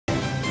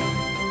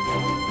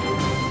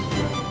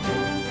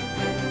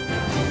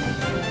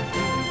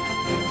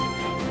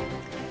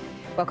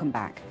Welcome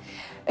back.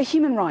 A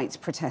human rights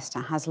protester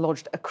has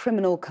lodged a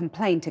criminal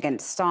complaint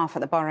against staff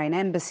at the Bahrain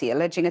embassy,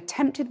 alleging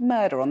attempted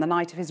murder on the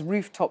night of his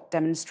rooftop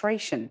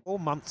demonstration. 4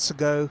 months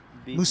ago,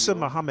 Musa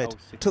Mohammed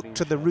took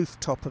to the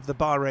rooftop of the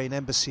Bahrain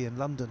embassy in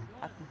London.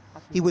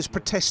 He was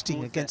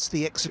protesting against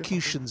the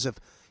executions of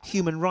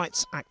human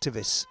rights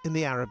activists in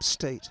the Arab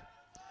state.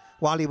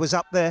 While he was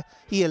up there,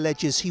 he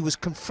alleges he was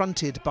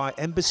confronted by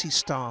embassy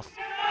staff.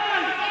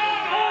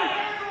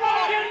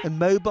 And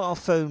mobile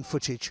phone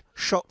footage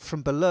shot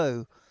from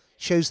below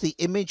shows the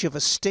image of a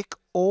stick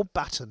or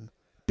baton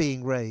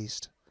being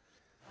raised.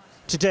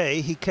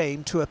 Today he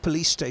came to a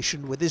police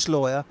station with his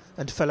lawyer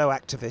and fellow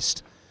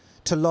activist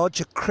to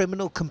lodge a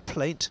criminal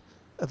complaint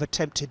of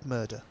attempted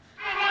murder.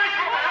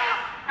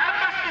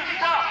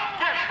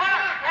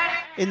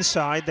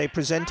 Inside they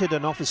presented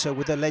an officer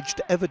with alleged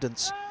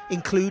evidence,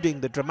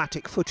 including the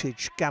dramatic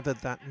footage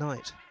gathered that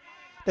night.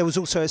 There was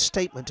also a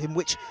statement in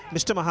which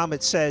Mr.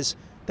 Mohammed says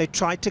they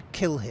tried to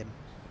kill him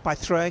by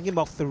throwing him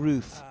off the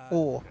roof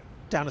or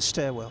down a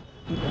stairwell.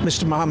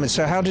 Mr. Mohammed,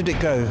 so how did it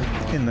go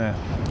in there?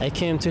 I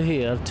came to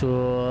here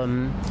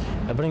to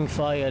bring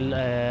file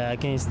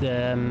against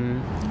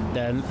the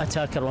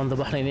attacker on the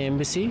Bahrain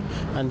embassy,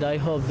 and I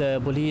hope the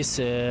police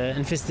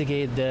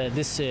investigate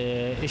this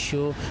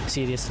issue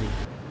seriously.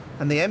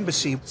 And the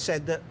embassy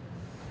said that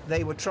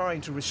they were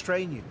trying to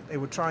restrain you, they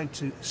were trying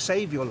to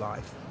save your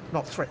life,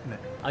 not threaten it.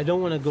 I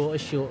don't want to go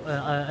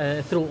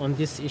through on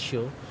this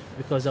issue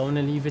because I want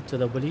to leave it to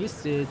the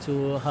police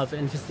to have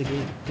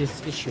investigate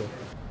this issue.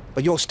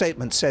 But your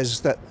statement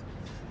says that,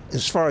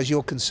 as far as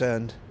you're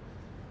concerned,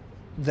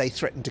 they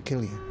threatened to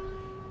kill you.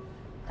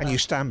 And you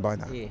stand by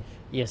that?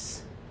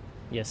 Yes.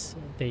 Yes,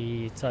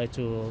 they tried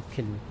to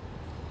kill me.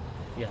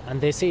 Yeah, and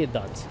they said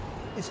that.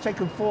 It's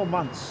taken 4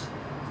 months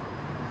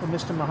for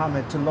Mr.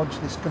 Mohammed to lodge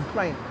this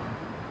complaint.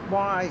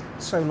 Why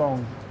so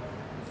long,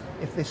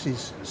 if this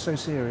is so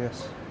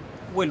serious?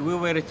 Well, we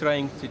were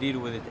trying to deal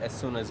with it as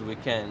soon as we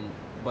can,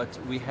 but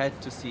we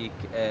had to seek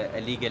a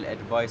legal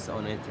advice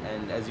on it,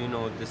 and as you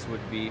know, this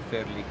would be a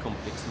fairly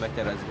complex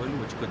matter as well,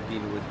 which could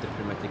deal with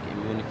diplomatic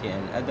immunity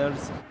and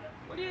others.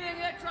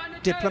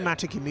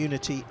 Diplomatic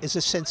immunity is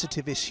a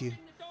sensitive issue,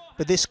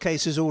 but this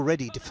case has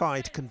already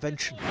defied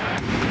convention.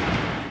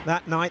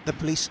 That night, the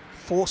police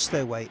forced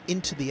their way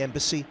into the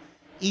embassy,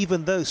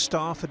 even though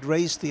staff had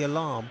raised the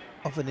alarm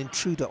of an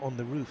intruder on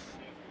the roof.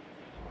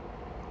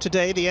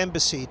 Today, the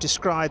embassy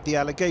described the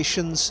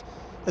allegations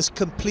as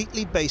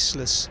completely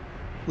baseless,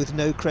 with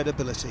no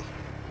credibility.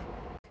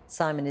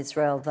 Simon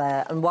Israel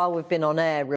there, and while we've been on air